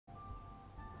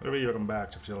Everybody, welcome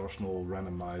back to FTL Arsenal,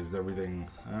 randomized everything.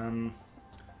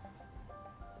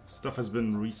 Stuff has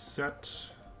been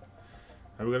reset,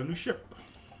 and we got a new ship.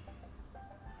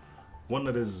 One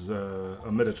that is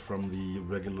omitted from the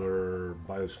regular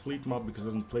BIOS fleet mod because it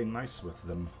doesn't play nice with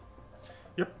them.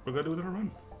 Yep, we're gonna do another run.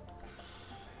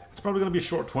 It's probably gonna be a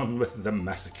short one with the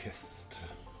Masochist.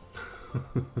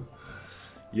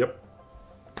 Yep,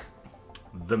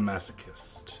 the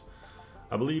Masochist.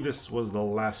 I believe this was the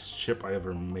last ship I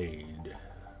ever made.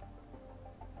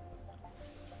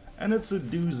 And it's a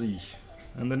doozy.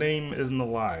 And the name isn't a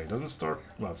lie. It doesn't start...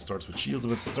 Well, it starts with shields,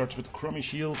 but it starts with crummy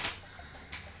shields.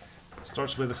 It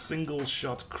starts with a single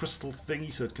shot crystal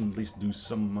thingy, so it can at least do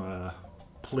some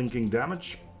plinking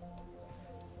damage.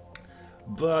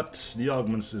 But the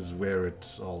augments is where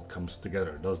it all comes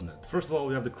together, doesn't it? First of all,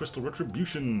 we have the Crystal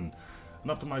Retribution. An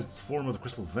optimized form of the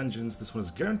Crystal Vengeance. This one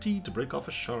is guaranteed to break off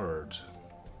a shard.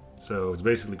 So it's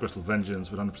basically Crystal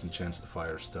Vengeance with 100% chance to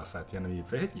fire stuff at the enemy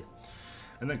if they hit you.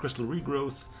 And then Crystal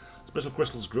Regrowth. Special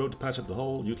crystals grow to patch up the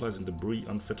hull, utilizing debris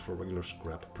unfit for regular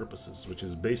scrap purposes, which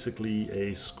is basically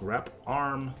a scrap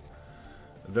arm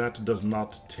that does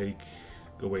not take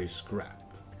away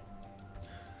scrap.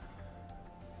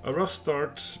 A rough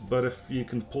start, but if you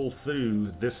can pull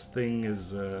through, this thing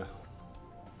is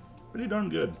pretty darn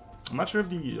good. I'm not sure if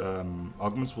the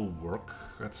augments will work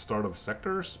at the start of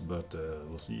sectors, but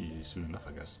we'll see soon enough,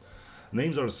 I guess.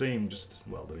 Names are the same, just,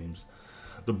 well, the names.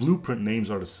 The blueprint names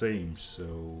are the same,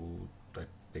 so I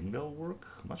think they'll work.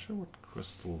 I'm not sure what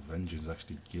Crystal Vengeance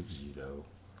actually gives you, though.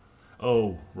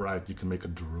 Oh, right, you can make a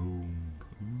drone.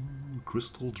 Ooh,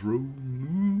 crystal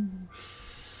drone.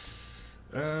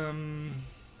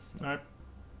 Alright.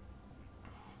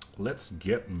 Let's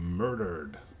get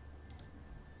murdered.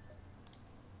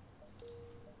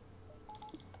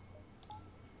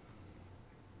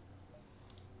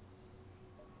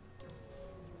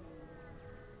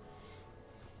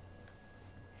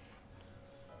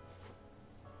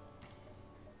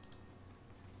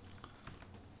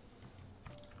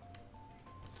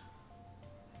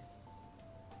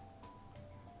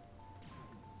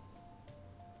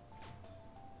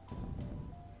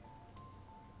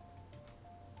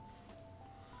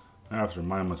 I have to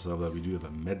remind myself that we do have a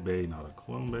med bay, not a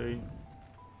clone bay.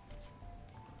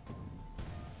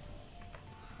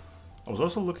 I was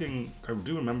also looking, I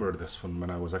do remember this one when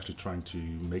I was actually trying to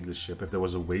make this ship, if there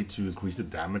was a way to increase the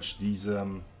damage these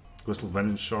Crystal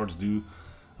Vengeance shards do.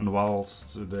 And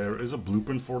whilst there is a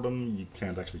blueprint for them, you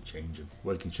can't actually change them.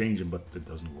 Well, you can change them, but it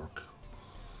doesn't work.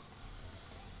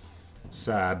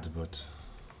 Sad, but...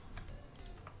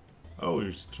 Oh,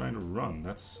 you're just trying to run,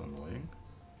 that's annoying.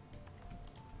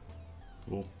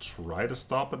 We'll try to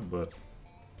stop it, but...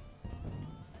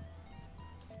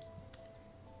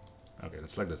 Okay,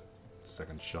 that's like the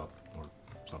second shot or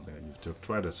something that you took.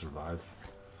 Try to survive.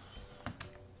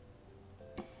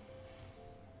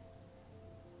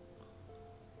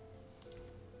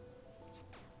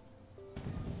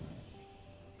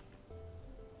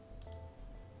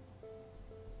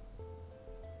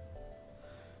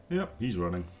 Yep, he's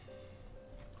running.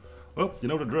 Well, you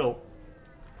know the drill.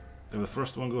 If the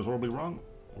first one goes horribly wrong,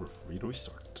 we're free to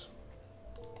restart.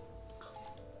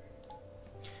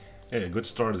 Hey, a good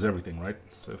start is everything, right?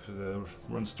 So if the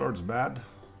run starts bad,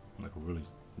 like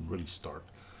really start,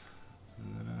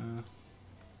 then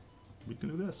we can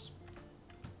do this.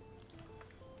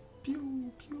 Pew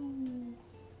pew.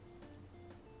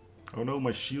 Oh no,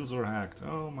 my shields are hacked.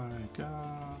 Oh my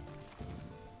god.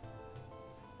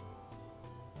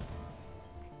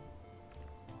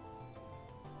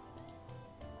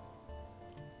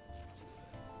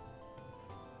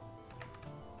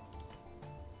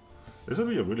 This would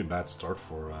be a really bad start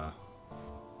for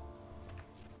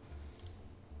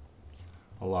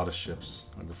a lot of ships.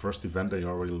 Like the first event, you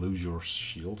already lose your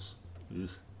shields. Ugh.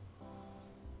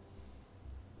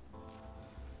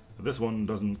 This one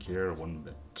doesn't care one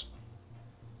bit.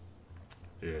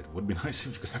 It would be nice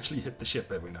if you could actually hit the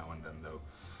ship every now and then, though.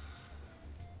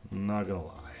 Not gonna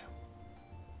lie.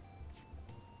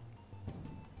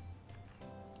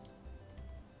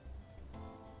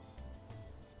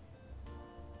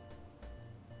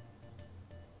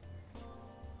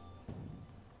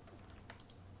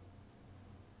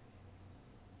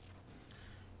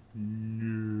 No.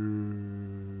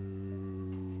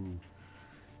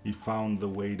 He found the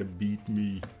way to beat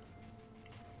me.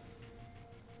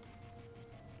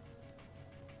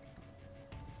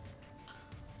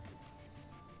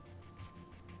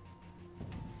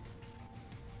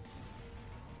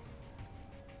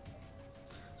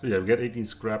 So yeah, we get 18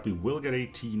 scrap, we will get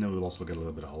 18, and we'll also get a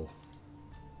little bit of hull.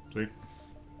 See?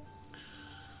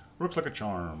 Works like a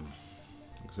charm.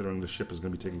 Considering the ship is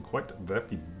going to be taking quite the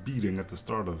hefty beating at the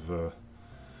start of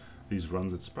these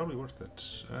runs, it's probably worth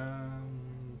it.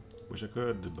 Wish I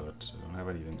could, but I don't have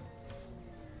anything.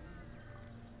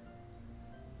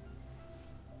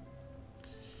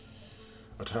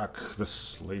 Attack the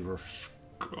slaver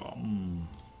scum.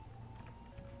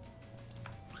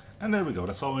 And there we go.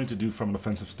 That's all we need to do from an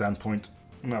offensive standpoint.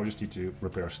 Now we just need to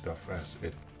repair stuff as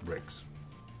it breaks.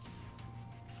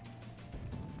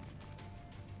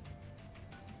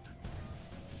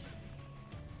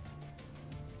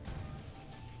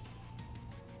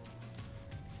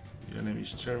 The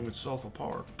enemy's tearing itself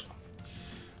apart.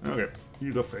 Okay,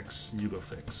 you go fix. You go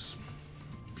fix.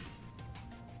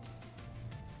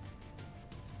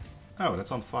 Oh,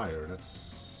 that's on fire.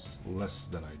 That's less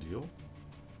than ideal.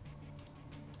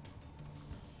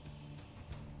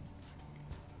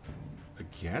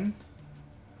 Again?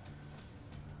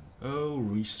 Oh,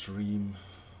 restream.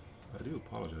 I do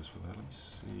apologize for that. Let me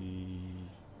see.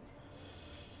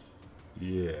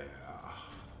 Yeah.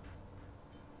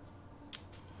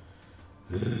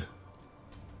 Ugh.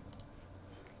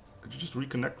 Could you just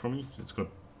reconnect from me? It's gonna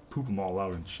poop them all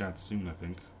out in chat soon, I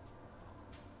think.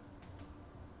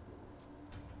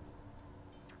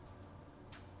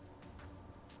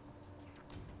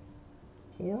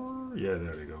 Or, yeah,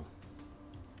 there you go.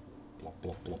 Plop,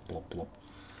 plop, plop, plop, plop.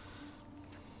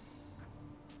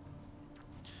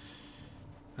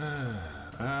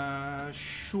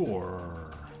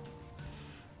 Sure.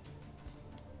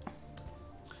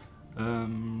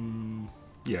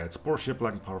 Yeah, it's poor ship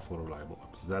lacking powerful or reliable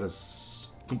weapons. That is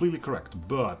completely correct.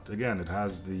 But, again, it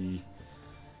has the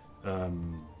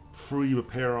free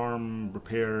repair arm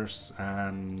repairs,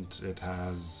 and it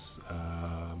has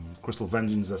Crystal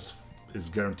Vengeance is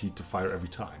guaranteed to fire every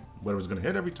time. Whether it's going to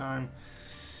hit every time,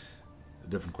 a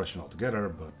different question altogether,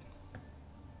 but...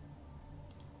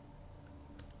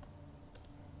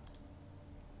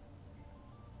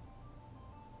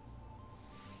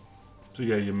 So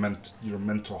yeah, you're meant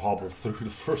to hobble through the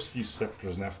first few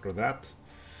sectors, and after that,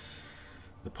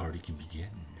 the party can begin.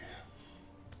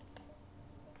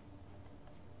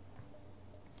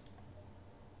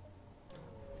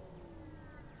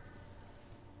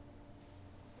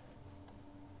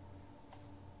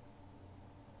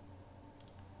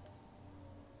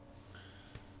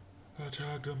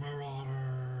 Attack the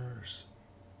Marauders!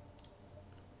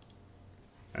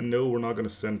 And no, we're not going to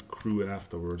send crew in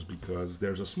afterwards, because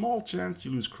there's a small chance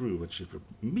you lose crew, which if you're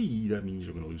me, that means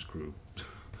you're going to lose crew.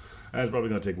 And it's probably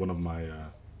going to take one of my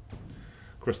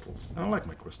crystals. I don't like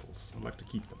my crystals. I like to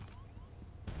keep them.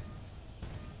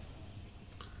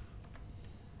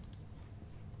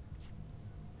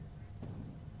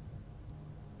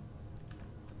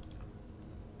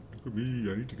 Look at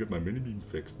me, I need to get my mini-beam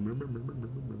fixed.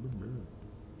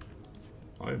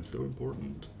 I am so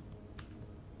important.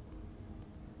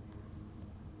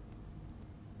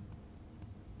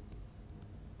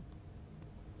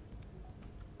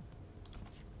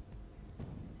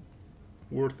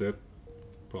 Worth it.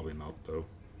 Probably not, though.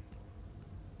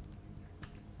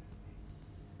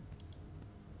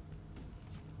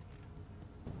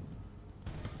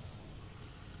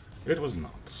 It was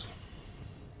not.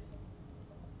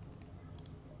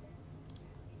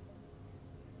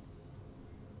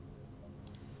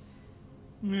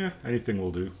 Yeah, anything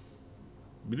will do.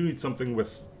 We do need something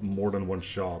with more than one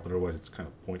shot, otherwise it's kind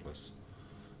of pointless.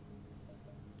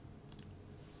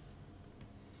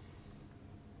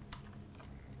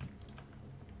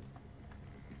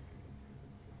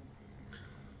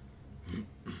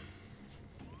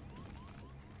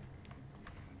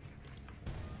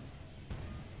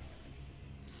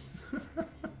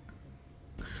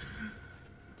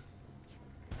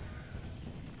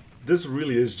 This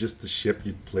really is just the ship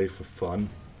you'd play for fun.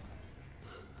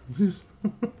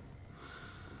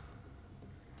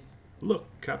 Look,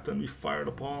 Captain, we fired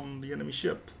upon the enemy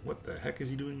ship. What the heck is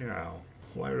he doing now?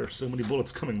 Why are there so many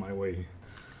bullets coming my way?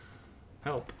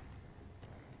 Help.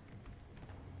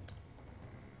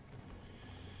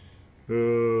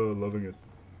 Loving it.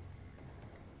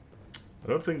 I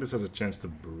don't think this has a chance to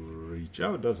breach.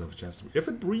 Oh, it does have a chance to breach. If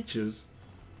it breaches,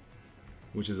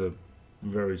 which is a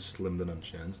very slim to none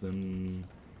chance, then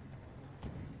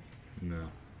no.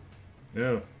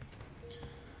 No.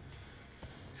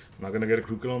 Not gonna get a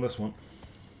crew kill on this one.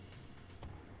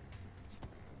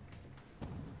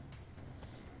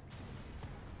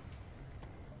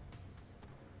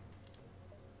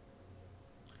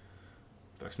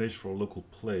 Vaccination for a local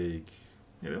plague.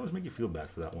 Yeah, they always make you feel bad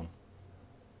for that one.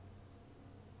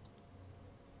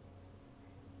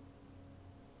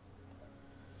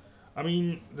 I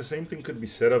mean, the same thing could be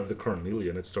said of the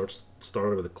Cornelian. It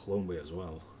started with a clone way as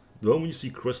well. The moment you see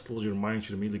crystals, your mind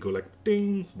should immediately go like,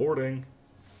 ding, boarding.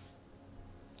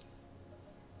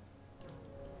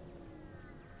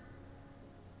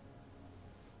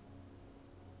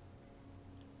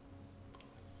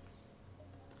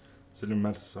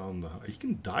 Cinematics on the... He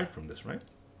can die from this, right?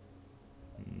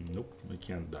 Nope, he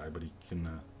can't die, but he can...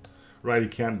 Right, he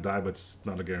can't die, but it's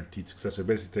not a guaranteed success. So it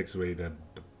basically takes away the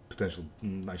potential...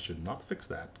 I should not fix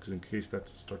that, because in case that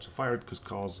starts a fire, it could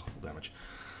cause hull damage.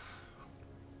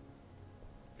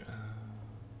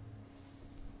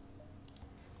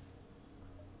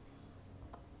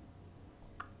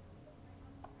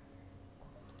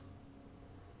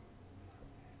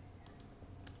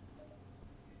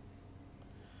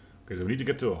 Okay, so we need to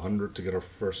get to 100 to get our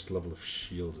first level of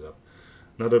shields up.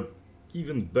 Now the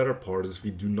even better part is if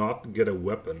we do not get a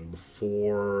weapon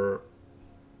before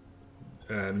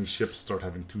enemy ships start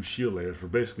having 2 shield layers, we're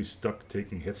basically stuck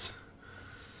taking hits.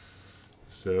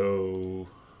 So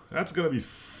that's gonna be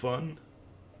fun.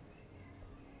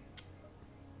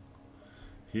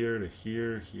 Here to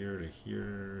here, here to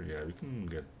here. Yeah, we can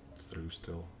get through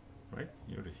still. Right?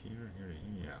 Here to here, here to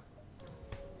here. Yeah.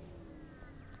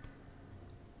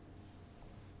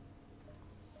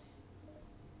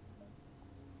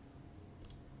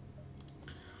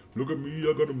 Look at me,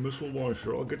 I got a missile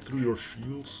launcher. I'll get through your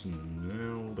shields.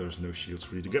 No, there's no shields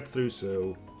for you to get through,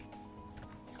 so...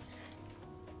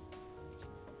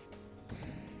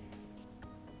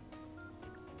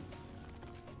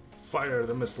 Fire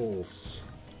the missiles.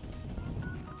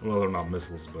 Well, they're not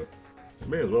missiles, but they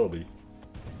may as well be.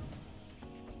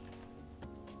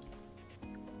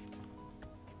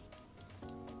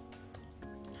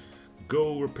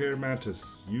 Go, Repair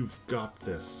Mantis. You've got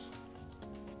this.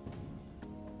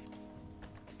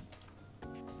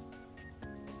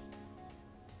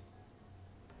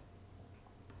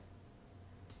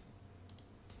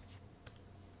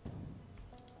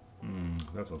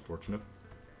 That's unfortunate.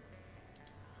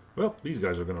 Well, these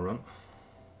guys are gonna run.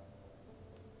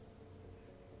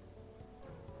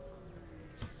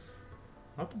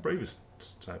 Not the bravest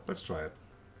type. Let's try it.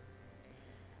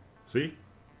 See?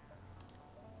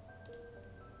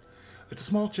 It's a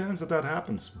small chance that that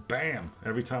happens. Bam!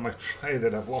 Every time I've tried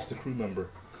it, I've lost a crew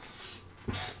member.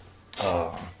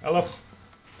 I love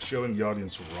showing the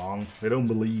audience wrong. They don't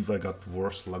believe I got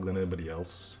worse luck than anybody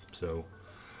else, so...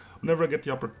 Whenever I get the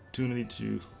opportunity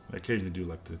to, I occasionally do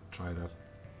like to try that.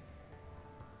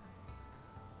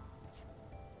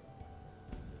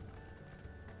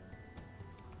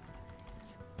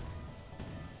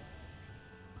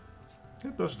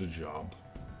 It does the job.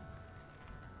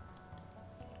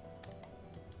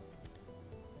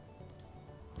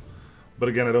 But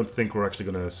again, I don't think we're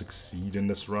actually going to succeed in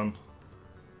this run.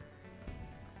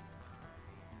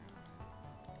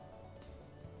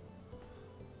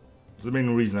 It's the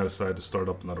main reason I decided to start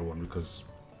up another one, because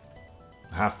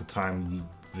half the time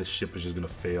this ship is just gonna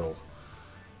fail.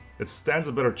 It stands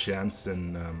a better chance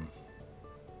in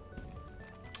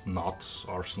not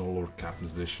Arsenal or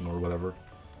Captain's Edition or whatever.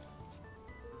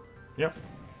 Yep,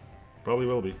 probably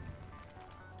will be.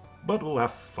 But we'll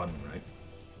have fun, right?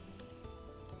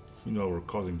 You know, we're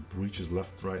causing breaches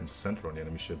left, right, and center on the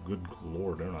enemy ship. Good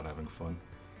lord, they're not having fun.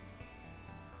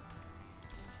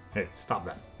 Hey, stop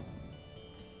that.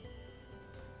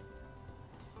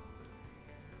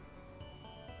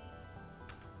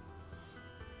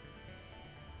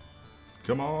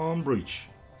 Come on, breach.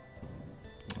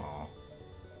 Aw.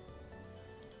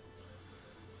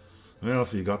 Well,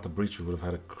 if you got the breach, we would have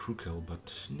had a crew kill,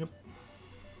 but nope.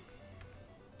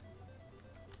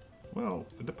 Well,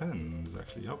 it depends,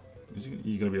 actually. How is he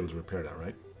going to be able to repair that,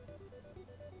 right?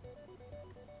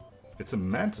 It's a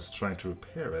Mantis trying to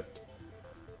repair it.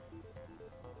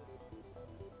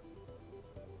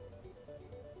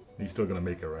 He's still going to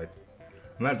make it, right?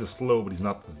 Mantis is slow, but he's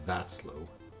not that slow.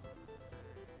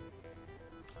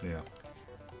 Yeah.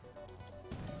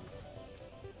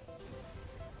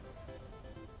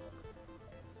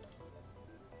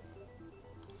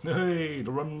 Hey,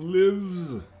 the run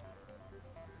lives!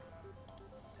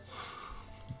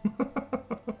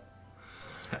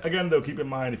 Again, though, keep in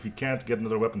mind, if you can't get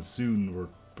another weapon soon, we're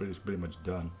pretty much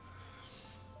done.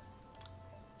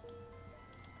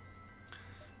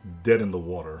 Dead in the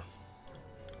water.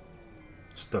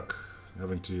 Stuck,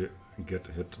 having to get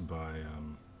hit by...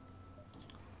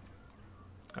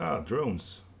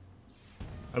 drones.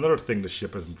 Another thing the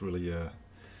ship isn't really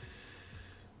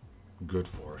good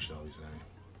for, shall we say.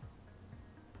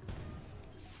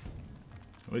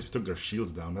 At least we took their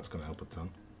shields down, that's gonna help a ton.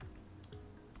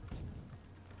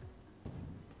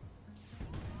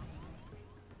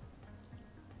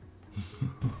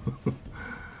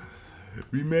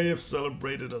 We may have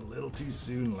celebrated a little too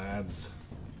soon, lads.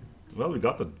 Well, we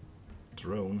got the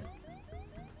drone.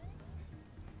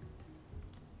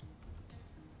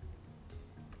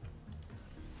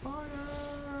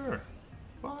 Fire!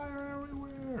 Fire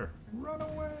everywhere! Run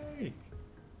away!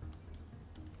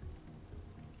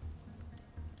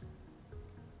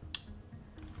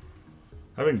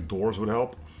 Having doors would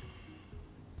help.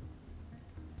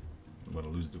 I'm gonna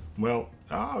lose the... Well,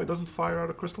 it doesn't fire out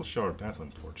a crystal shard. That's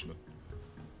unfortunate.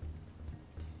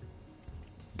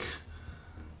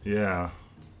 Yeah.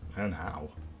 And how?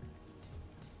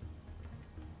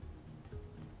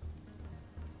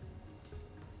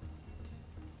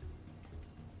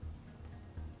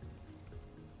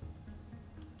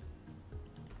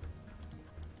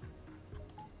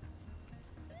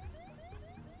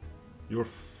 You're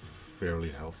fairly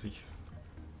healthy.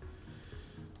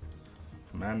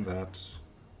 Man, that.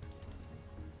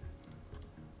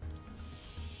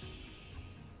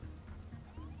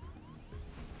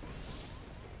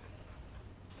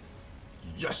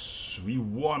 Yes, we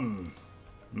won.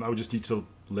 Now we just need to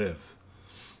live.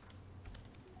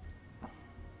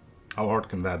 How hard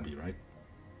can that be, right?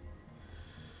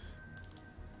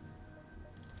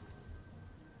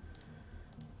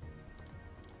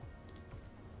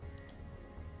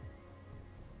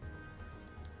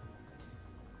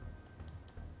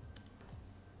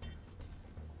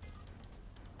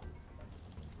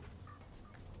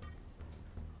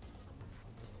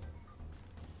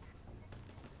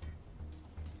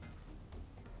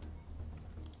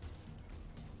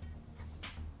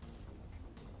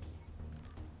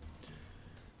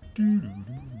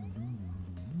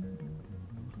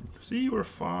 See, we're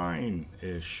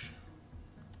fine-ish.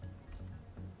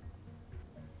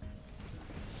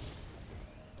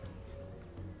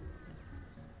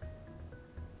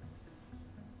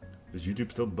 Is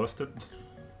YouTube still busted?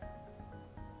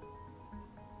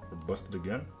 Or busted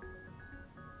again?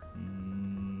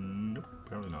 Nope,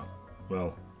 apparently not.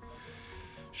 Well,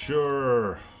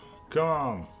 sure. Come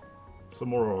on. Some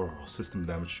more system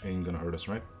damage ain't gonna hurt us,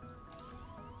 right?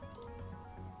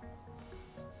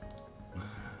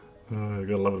 I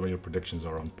gotta love it when your predictions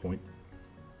are on point.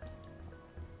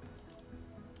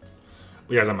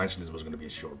 But yeah, as I mentioned, this was gonna be a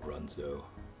short run, so...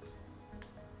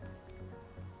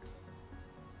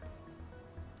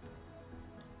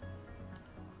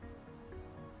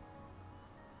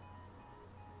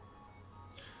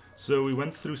 So we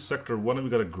went through Sector 1 and we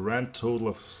got a grand total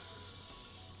of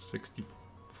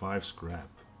 65 scrap.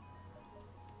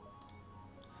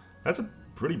 That's a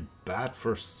pretty bad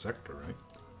first sector, right?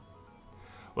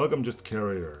 Welcome, Just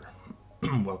Carrier.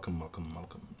 Welcome, welcome,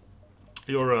 welcome.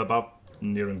 You're about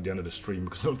nearing the end of the stream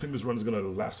because I don't think this run is going to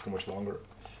last for much longer.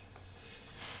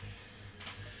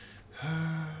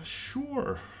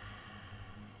 Sure.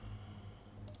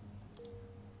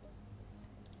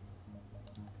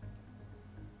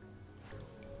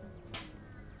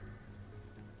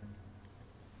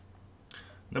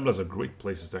 Nebula's a great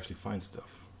place to actually find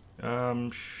stuff.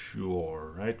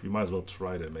 Sure, right? We might as well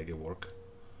try to make it work.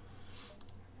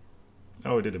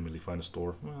 Oh, I didn't really find a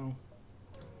store. Well...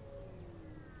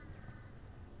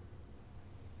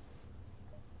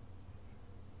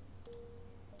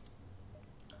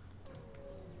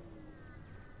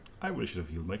 I really should have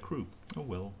healed my crew. Oh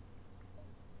well.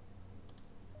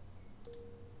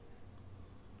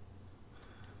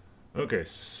 Okay,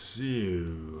 so...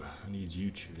 I need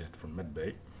you to get from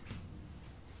medbay.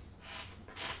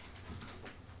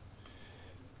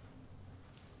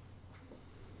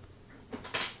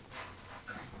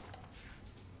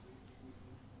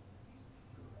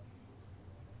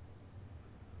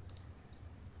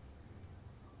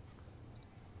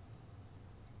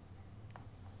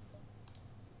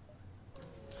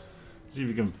 See if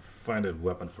you can find a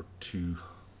weapon for 2.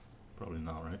 Probably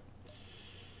not, right?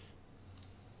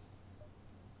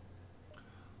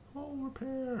 Oh,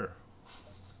 repair.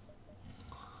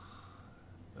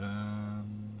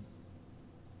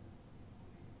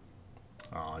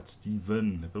 Oh, it's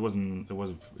Steven. If it wasn't,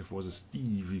 if it was a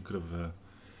Steve, you could have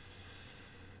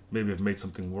maybe have made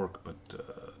something work, but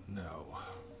no.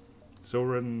 So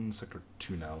we're in Sector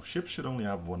 2 now. Ships should only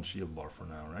have 1 shield bar for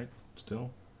now, right?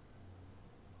 Still.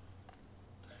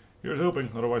 Here's hoping,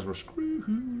 otherwise we're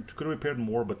screwed. Could have repaired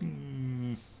more, but...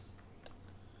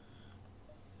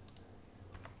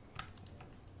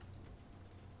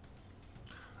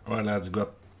 Alright lads,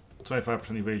 got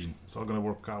 25% evasion. It's all gonna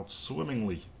work out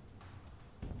swimmingly.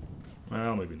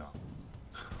 Well, maybe not.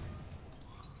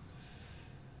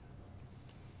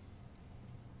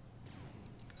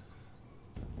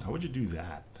 How would you do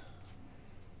that?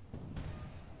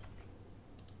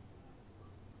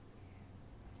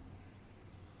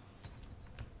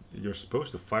 you're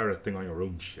supposed to fire that thing on your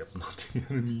own ship, not the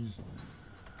enemies.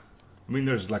 I mean,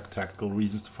 there's like tactical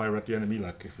reasons to fire at the enemy,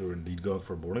 like if you're indeed going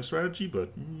for a boarding strategy, but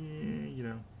yeah, you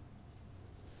know.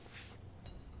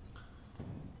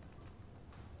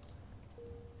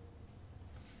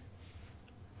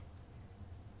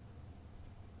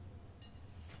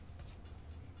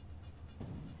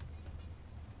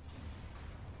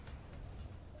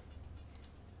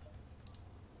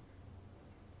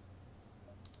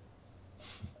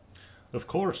 Of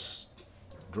course,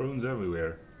 drones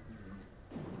everywhere.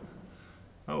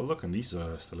 Oh, look, and these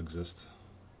still exist.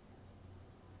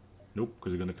 Nope,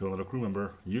 because you're gonna kill another crew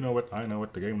member. You know it, I know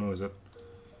it, the game knows it.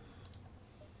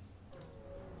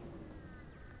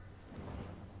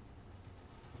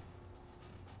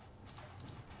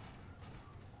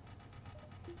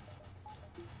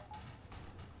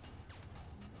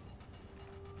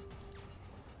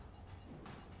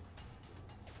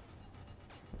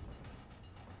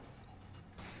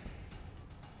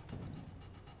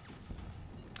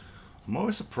 I'm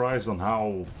always surprised on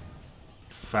how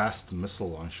fast missile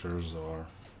launchers are.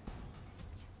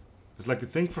 It's like you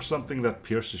think for something that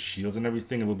pierces shields and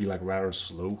everything, it will be like rather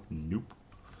slow. Nope.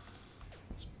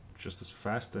 It's just as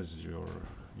fast as your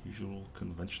usual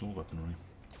conventional weaponry.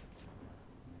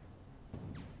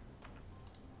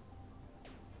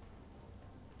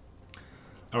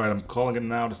 Alright, I'm calling it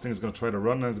now. This thing is going to try to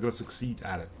run and it's going to succeed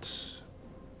at it.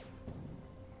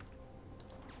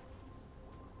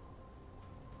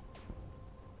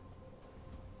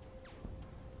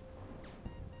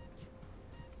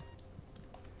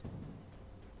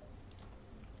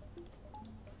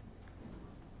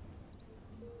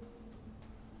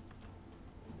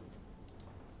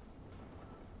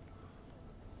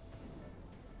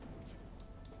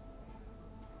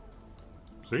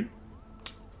 See?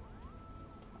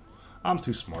 I'm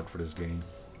too smart for this game.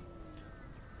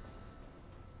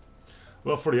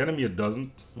 Well, for the enemy it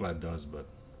doesn't. Well, it does, but...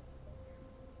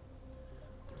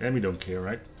 the enemy don't care,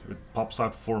 right? It pops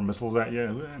out 4 missiles at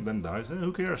you and then dies.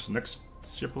 Who cares? Next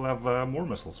ship will have more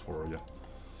missiles for you.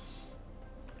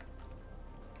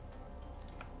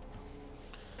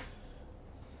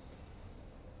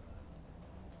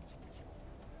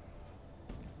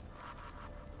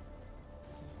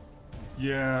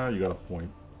 Yeah, you got a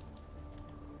point.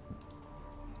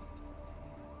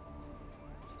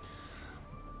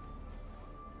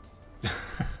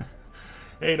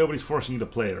 Hey, nobody's forcing you to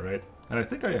play it, right? And I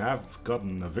think I have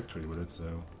gotten a victory with it,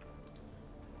 so...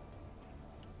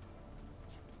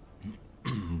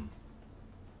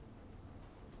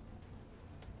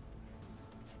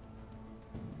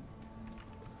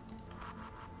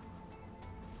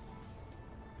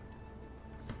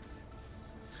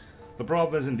 The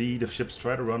problem is indeed, if ships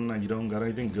try to run and you don't got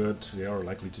anything good, they are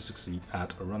likely to succeed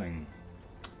at running.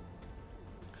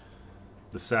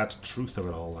 The sad truth of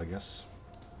it all, I guess.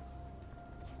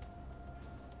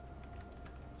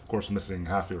 Of course, missing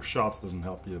half your shots doesn't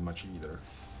help you much either.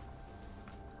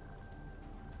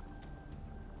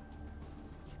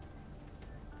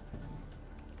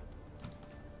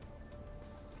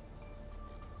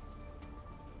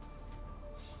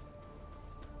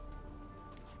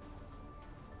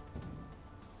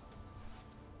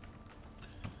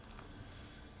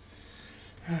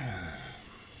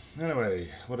 Anyway,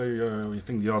 what are you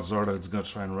think the odds are that it's gonna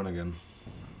try and run again?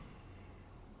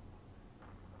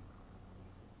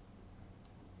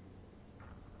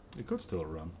 It could still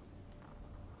run.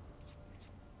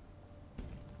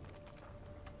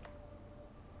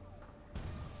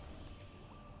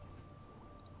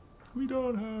 We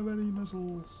don't have any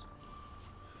missiles.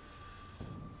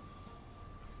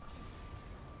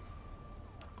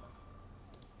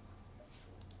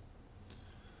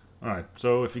 Alright,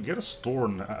 so if you get a store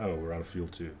in... oh, we're out of fuel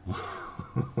too.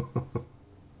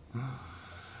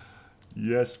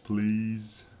 Yes,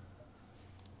 please.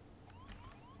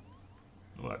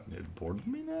 What, it boarded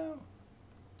me now?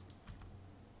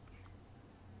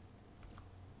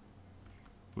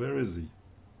 Where is he?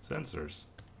 Sensors.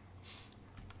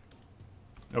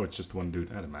 Oh, it's just one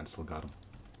dude. Ah, the man still got him.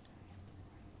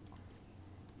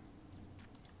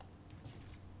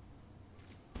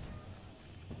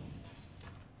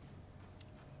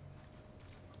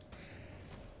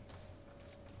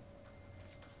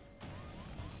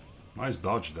 Nice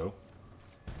dodge, though.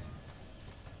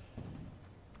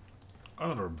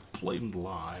 Another blatant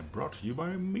lie brought to you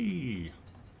by me.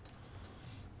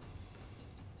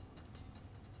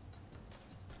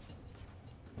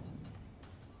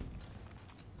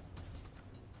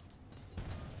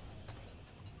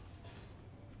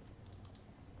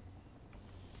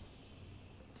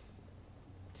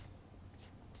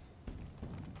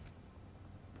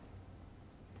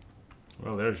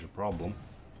 Well, there's your problem.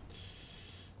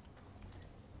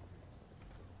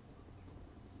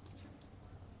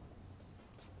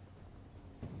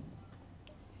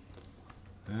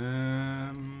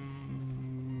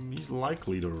 He's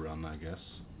likely to run, I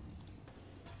guess.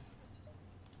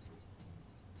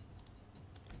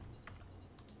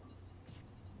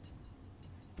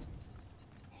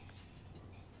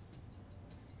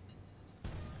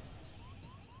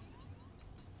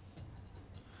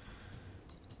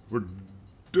 We're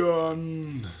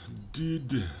done,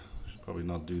 dude. Should probably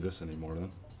not do this anymore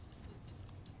then.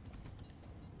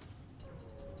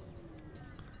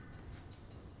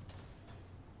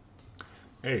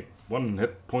 Hey, one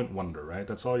hit point wonder, right?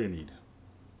 That's all you need.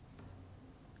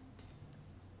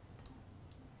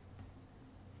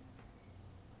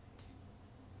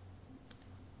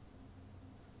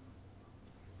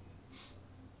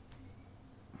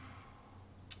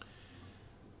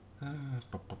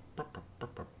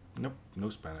 Nope, no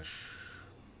Spanish.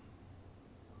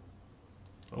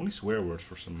 Only swear words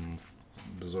for some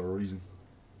bizarre reason.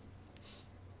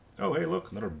 Oh, hey,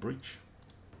 look, another breach.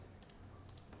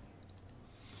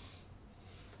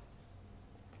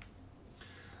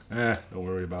 Don't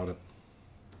worry about it.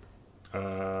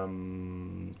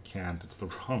 Can't. It's the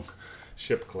wrong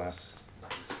ship class.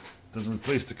 Doesn't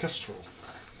replace the Kestrel.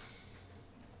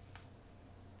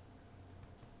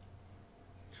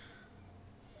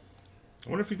 I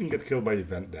wonder if you can get killed by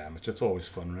event damage. That's always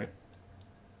fun, right?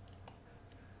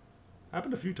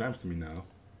 Happened a few times to me now.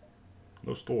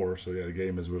 No store, so yeah, the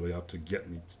game is really out to get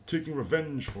me. It's taking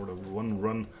revenge for the one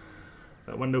run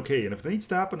that went okay. And if it needs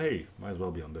to happen, hey, might as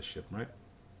well be on this ship, right?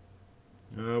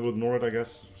 We'll ignore it, I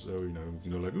guess. So, you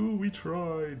know, like, ooh, we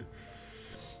tried.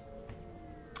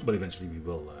 But eventually we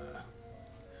will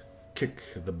kick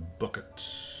the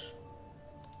bucket.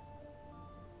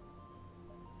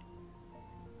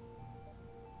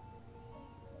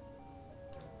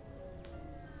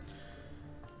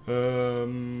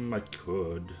 I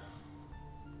could.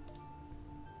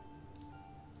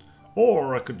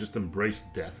 Or I could just embrace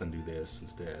death and do this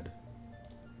instead.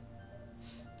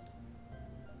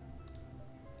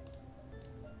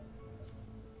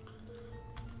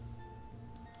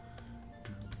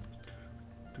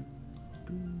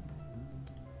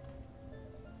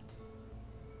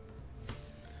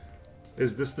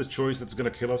 Is this the choice that's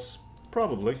gonna kill us?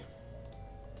 Probably.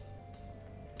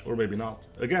 Or maybe not.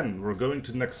 Again, we're going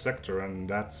to the next sector, and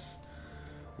that's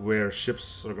where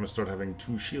ships are going to start having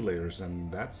 2 shield layers,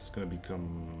 and that's going to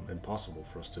become impossible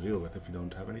for us to deal with if we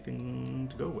don't have anything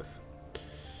to go with.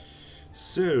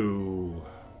 So,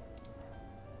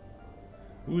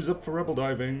 who's up for rebel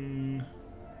diving?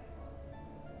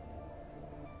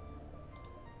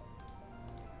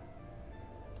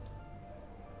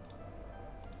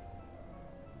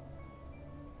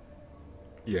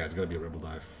 Yeah, it's going to be a rebel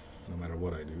dive, no matter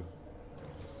what I do.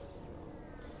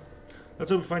 Let's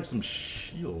hope we find some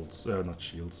shields. Not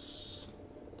shields.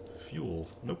 Fuel.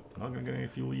 Nope, not gonna get any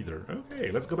fuel either. Okay,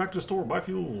 let's go back to the store, buy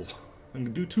fuel,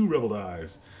 and do 2 rebel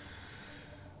dives.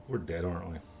 We're dead,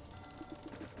 aren't we?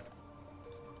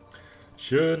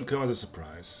 Shouldn't come as a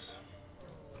surprise.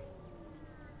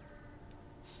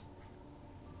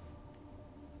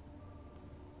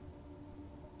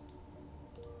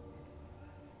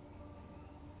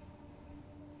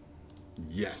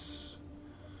 Yes.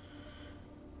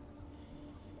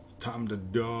 Time to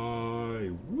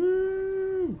die.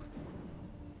 Woo!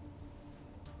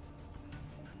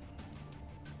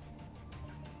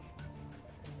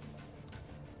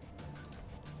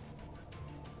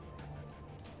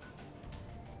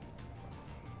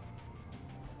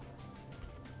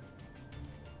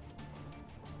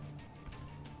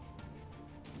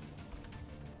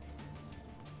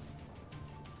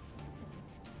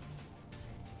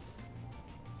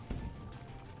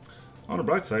 On the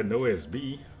bright side, no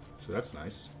ASB. So that's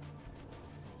nice.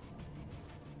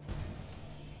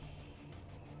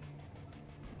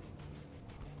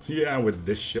 Yeah, with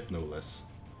this ship no less.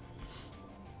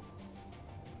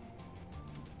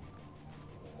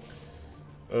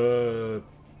 Do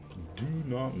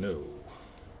not know.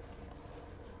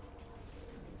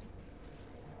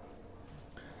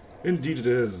 Indeed it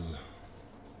is.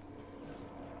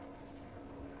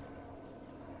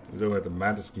 Though the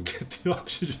Mantis can get the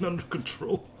oxygen under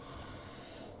control.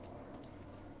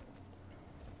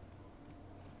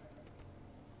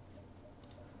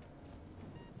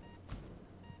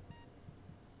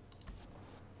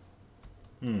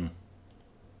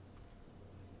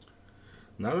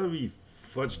 Now that we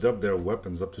fudged up their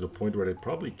weapons up to the point where they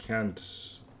probably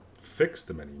can't fix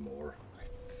them anymore, I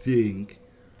think.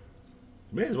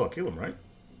 May as well kill them, right?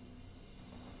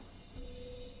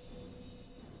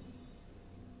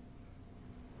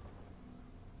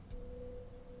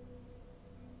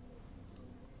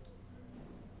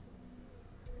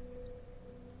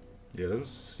 Yeah, it doesn't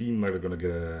seem like they're gonna get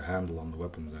a handle on the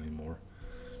weapons anymore.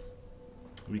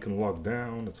 We can log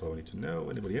down, that's all we need to know.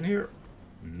 Anybody in here?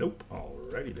 Nope.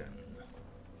 Alrighty then.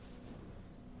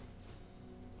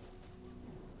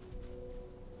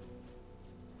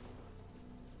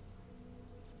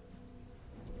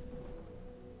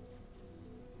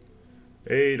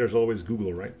 Hey, there's always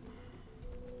Google, right?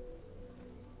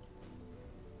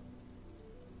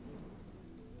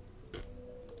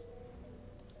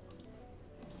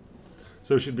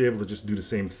 So we should be able to just do the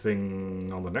same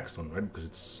thing on the next one, right? Because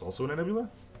it's also in a nebula?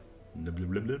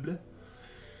 Nebula, blah, blah, blah.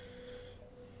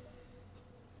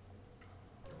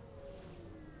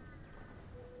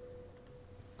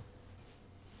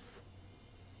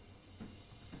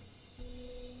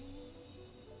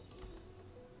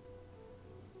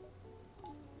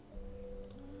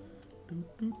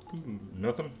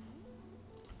 Nothing.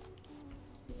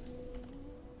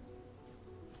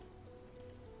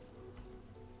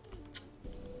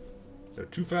 They're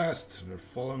too fast. They're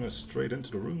following us straight into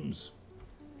the rooms.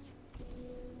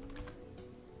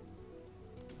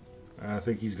 I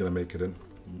think he's gonna make it in.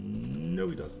 No,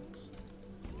 he doesn't.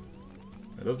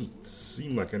 It doesn't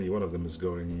seem like any one of them is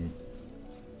going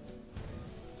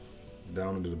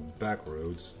down into the back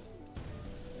roads.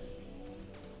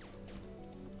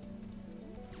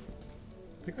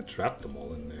 I think I trapped them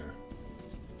all in there.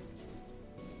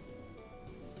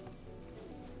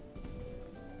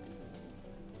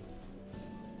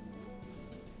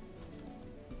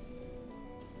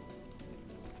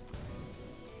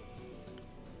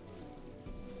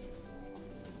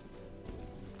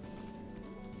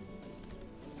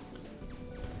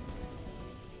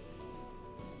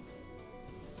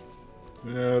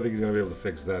 No, I think he's gonna be able to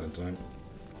fix that in time.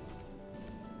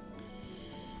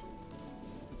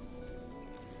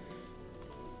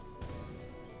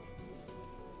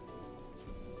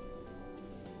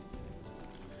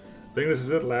 I think this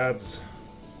is it, lads.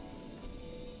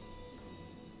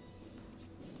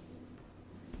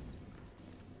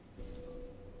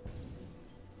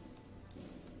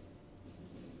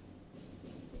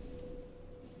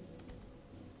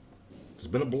 It's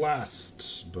been a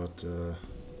blast, but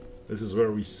this is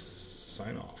where we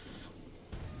sign off.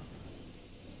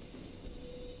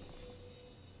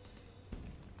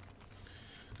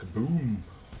 Kaboom!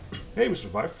 Hey, we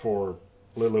survived for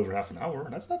a little over half an hour.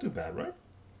 That's not too bad, right?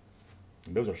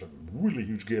 And those are some really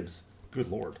huge gibbs. Good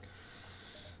lord.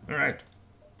 Alright.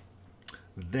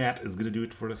 That is going to do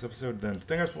it for this episode then.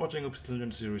 Thank you guys for watching. Hope you're still enjoying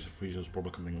the series of free shows,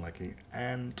 probably commenting, liking,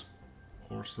 and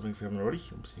or subbing if you haven't already.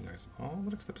 I'll see you guys on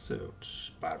the next episode.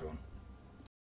 Bye everyone.